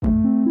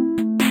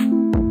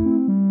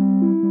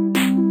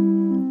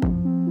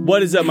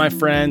What is up, my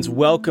friends?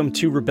 Welcome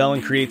to Rebel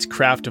and Create's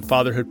Craft of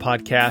Fatherhood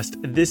podcast.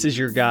 This is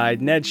your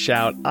guide, Ned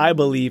Shout. I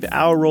believe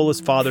our role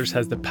as fathers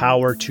has the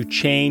power to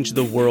change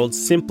the world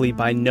simply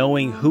by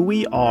knowing who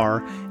we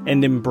are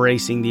and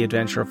embracing the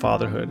adventure of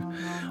fatherhood.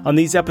 On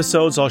these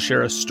episodes, I'll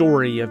share a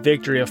story, a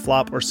victory, a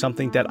flop, or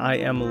something that I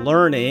am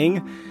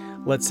learning.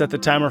 Let's set the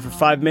timer for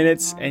 5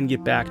 minutes and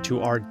get back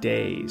to our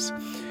days.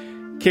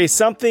 Okay,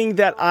 something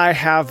that I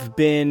have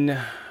been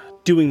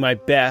doing my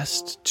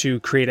best to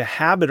create a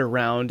habit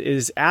around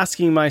is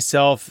asking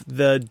myself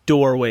the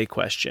doorway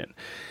question.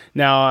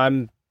 Now,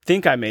 I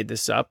think I made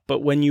this up, but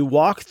when you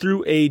walk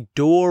through a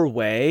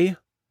doorway,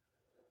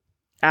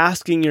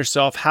 asking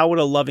yourself, how would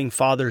a loving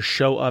father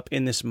show up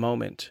in this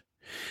moment?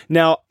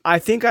 Now, I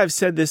think I've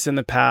said this in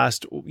the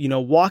past,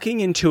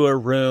 walking into a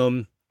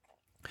room,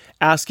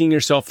 asking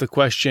yourself the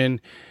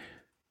question,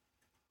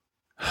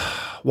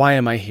 why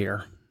am I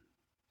here?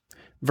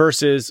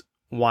 Versus,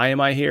 why am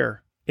I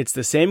here? It's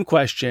the same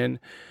question,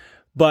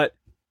 but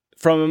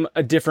from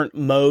a different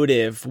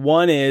motive.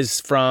 One is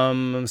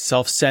from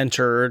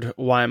self-centered.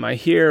 Why am I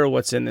here?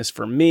 What's in this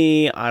for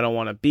me? I don't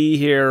want to be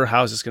here.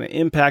 How is this going to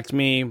impact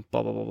me?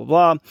 Blah, blah, blah, blah,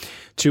 blah.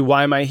 To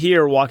why am I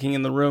here? Walking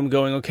in the room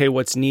going, okay,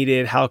 what's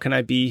needed? How can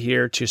I be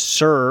here to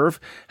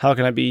serve? How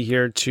can I be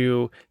here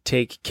to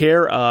take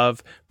care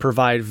of,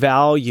 provide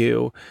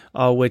value,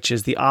 which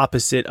is the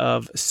opposite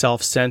of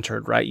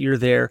self-centered, right? You're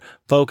there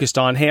focused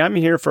on, hey, I'm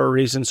here for a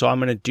reason, so I'm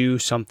going to do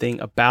something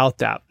about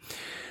that.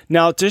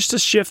 Now, just to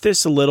shift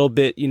this a little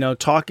bit,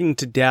 talking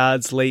to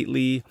dads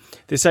lately,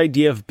 this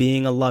idea of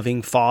being a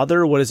loving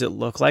father, what does it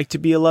look like to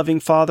be a loving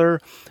father?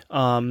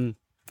 Do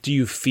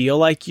you feel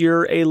like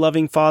you're a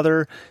loving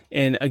father?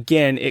 And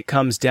again, it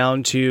comes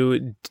down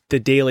to the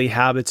daily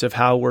habits of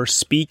how we're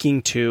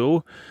speaking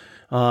to,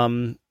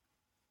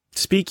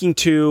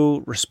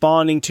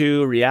 responding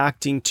to,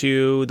 reacting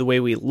to, the way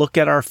we look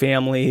at our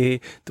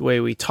family, the way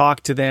we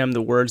talk to them,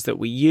 the words that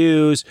we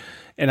use,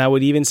 and I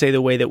would even say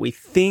the way that we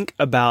think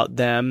about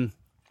them.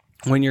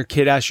 When your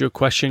kid asks you a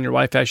question, your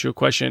wife asks you a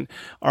question,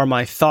 are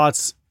my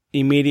thoughts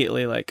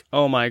immediately like,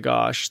 oh my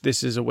gosh,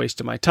 this is a waste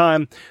of my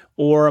time?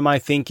 Or am I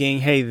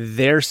thinking, hey,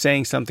 they're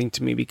saying something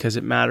to me because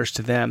it matters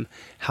to them.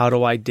 How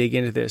do I dig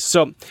into this?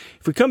 So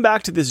if we come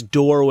back to this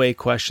doorway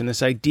question,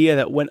 this idea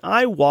that when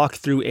I walk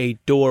through a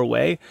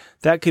doorway,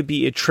 that could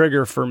be a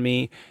trigger for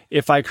me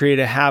if I create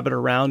a habit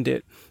around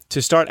it to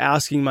start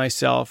asking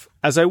myself,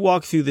 as I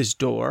walk through this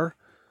door,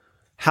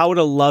 how would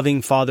a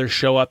loving father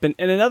show up? And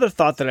another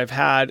thought that I've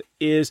had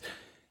is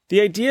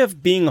the idea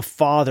of being a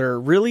father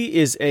really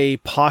is a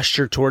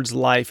posture towards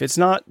life. It's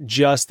not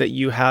just that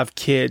you have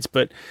kids,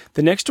 but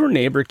the next door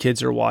neighbor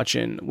kids are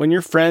watching. When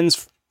your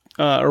friends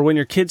or when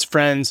your kids'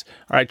 friends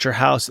are at your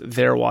house,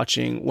 they're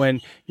watching. When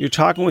you're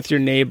talking with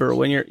your neighbor,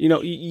 when you're,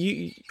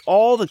 you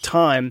all the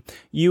time,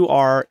 you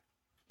are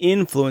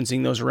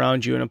influencing those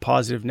around you in a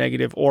positive,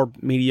 negative, or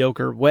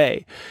mediocre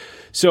way.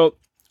 So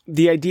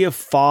the idea of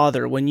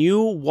father, when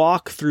you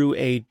walk through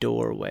a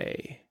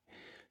doorway,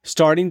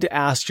 starting to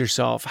ask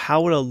yourself,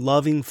 how would a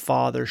loving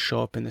father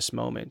show up in this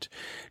moment?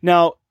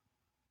 Now,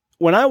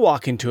 when I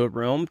walk into a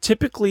room,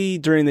 typically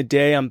during the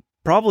day, I'm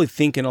probably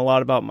thinking a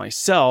lot about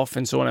myself.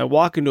 And so when I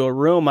walk into a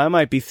room, I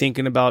might be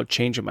thinking about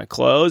changing my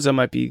clothes. I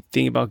might be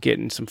thinking about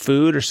getting some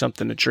food or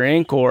something to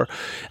drink, or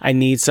I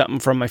need something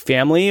from my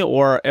family.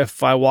 Or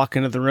if I walk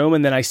into the room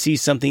and then I see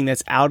something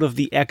that's out of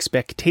the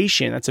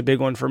expectation, that's a big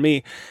one for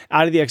me,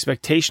 out of the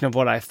expectation of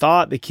what I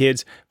thought, the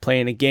kids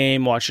playing a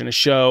game, watching a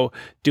show,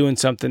 doing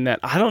something that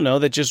I don't know,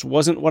 that just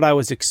wasn't what I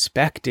was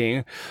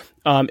expecting.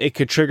 It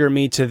could trigger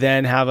me to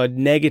then have a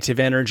negative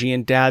energy,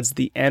 and dad's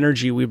the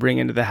energy we bring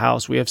into the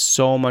house. We have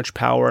so much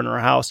power in our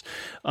house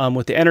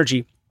with the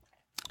energy.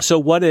 So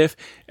what if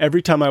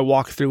every time I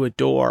walk through a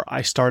door,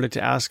 I started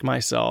to ask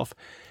myself,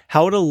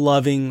 how would a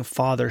loving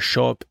father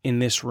show up in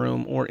this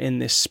room or in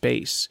this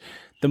space?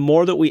 The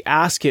more that we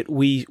ask it,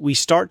 we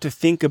start to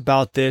think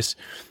about this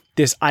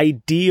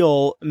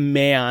ideal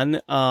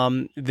man,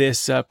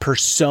 this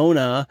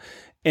persona.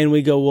 And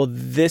we go, well,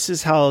 this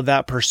is how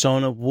that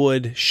persona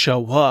would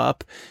show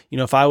up.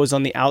 If I was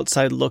on the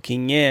outside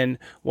looking in,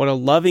 what a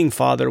loving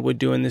father would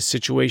do in this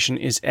situation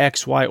is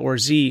X, Y, or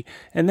Z.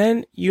 And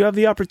then you have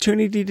the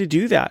opportunity to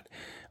do that.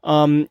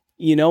 And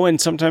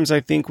sometimes I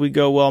think we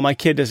go, well, my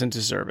kid doesn't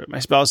deserve it. My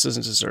spouse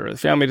doesn't deserve it. The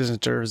family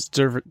doesn't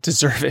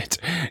deserve it.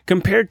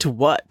 Compared to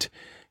what?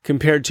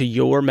 Compared to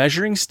your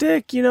measuring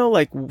stick,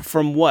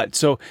 from what?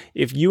 So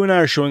if you and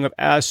I are showing up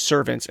as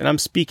servants, and I'm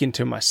speaking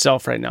to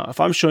myself right now, if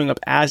I'm showing up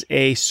as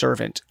a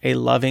servant, a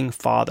loving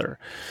father,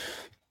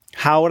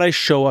 how would I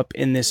show up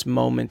in this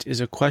moment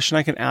is a question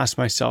I can ask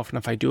myself. And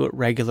if I do it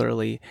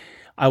regularly,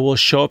 I will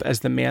show up as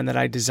the man that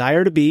I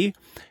desire to be.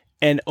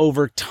 And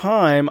over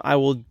time, I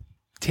will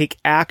take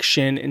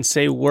action and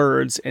say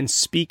words and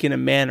speak in a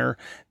manner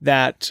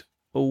that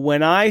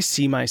when I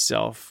see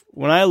myself,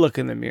 when I look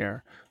in the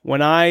mirror,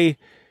 when I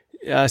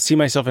see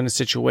myself in a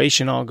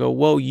situation, I'll go,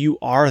 whoa, you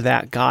are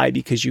that guy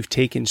because you've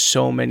taken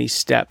so many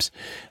steps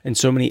and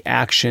so many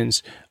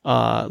actions,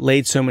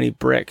 laid so many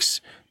bricks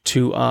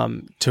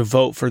to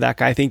vote for that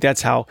guy. I think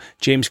that's how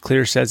James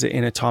Clear says it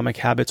in Atomic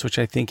Habits, which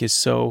I think is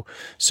so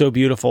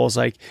beautiful. It's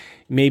like,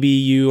 maybe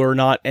you are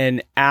not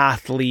an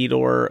athlete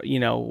or,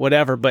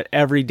 whatever, but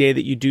every day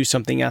that you do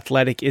something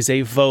athletic is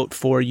a vote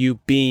for you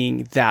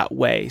being that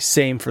way.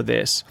 Same for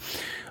this.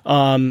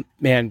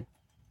 Man,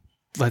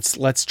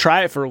 let's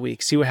try it for a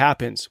week, see what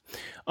happens.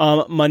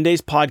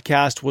 Monday's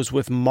podcast was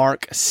with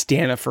Mark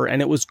Stanifer,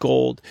 and it was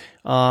gold.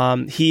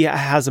 He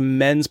has a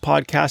men's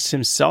podcast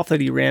himself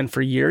that he ran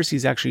for years.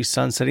 He's actually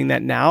sunsetting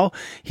that now.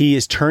 He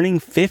is turning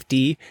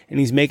 50 and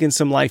he's making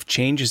some life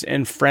changes.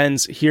 And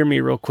friends, hear me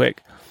real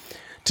quick.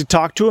 To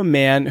talk to a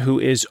man who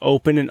is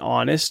open and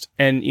honest,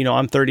 and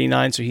I'm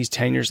 39, so he's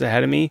 10 years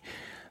ahead of me.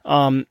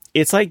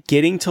 It's like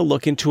getting to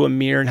look into a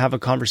mirror and have a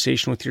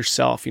conversation with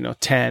yourself,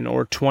 10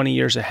 or 20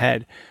 years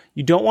ahead.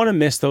 You don't want to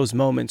miss those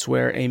moments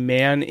where a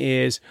man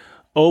is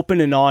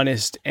open and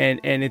honest, and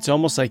it's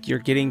almost like you're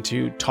getting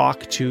to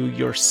talk to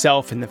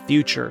yourself in the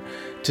future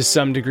to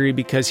some degree,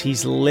 because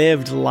he's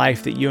lived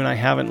life that you and I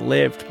haven't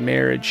lived,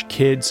 marriage,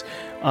 kids,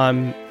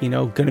 going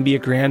to be a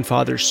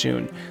grandfather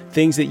soon,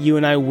 things that you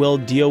and I will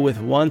deal with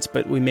once,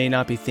 but we may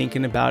not be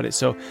thinking about it.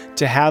 So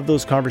to have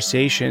those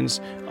conversations,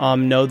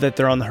 know that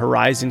they're on the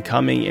horizon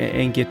coming,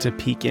 and get to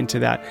peek into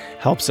that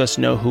helps us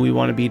know who we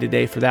want to be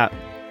today for that.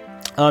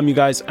 You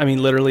guys,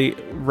 literally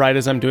right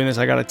as I'm doing this,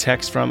 I got a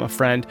text from a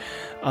friend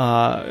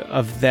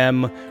of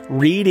them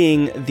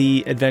reading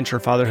the Adventure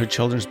Fatherhood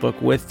children's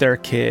book with their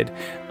kid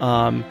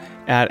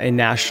at a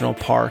national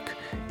park.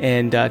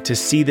 And to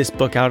see this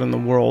book out in the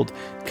world,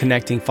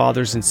 connecting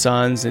fathers and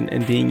sons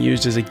and being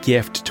used as a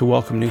gift to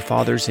welcome new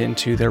fathers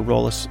into their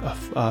role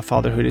of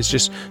fatherhood is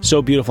just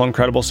so beautiful and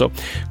incredible. So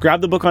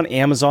grab the book on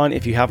Amazon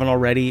if you haven't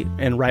already,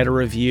 and write a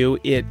review.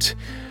 It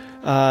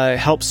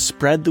helps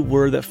spread the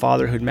word that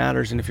fatherhood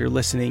matters. And if you're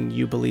listening,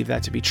 you believe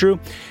that to be true.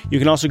 You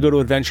can also go to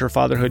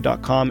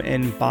adventurefatherhood.com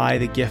and buy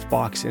the gift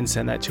box and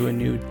send that to a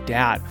new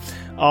dad.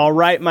 All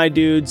right, my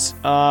dudes,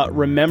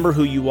 remember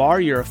who you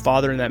are. You're a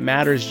father, and that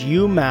matters.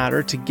 You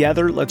matter.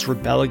 Together, let's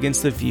rebel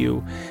against the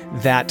view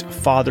that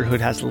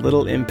fatherhood has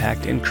little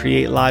impact and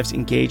create lives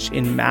engaged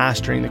in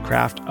mastering the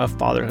craft of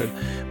fatherhood.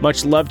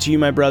 Much love to you,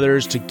 my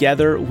brothers.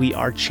 Together, we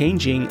are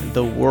changing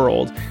the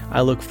world. I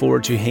look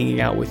forward to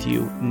hanging out with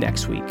you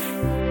next week.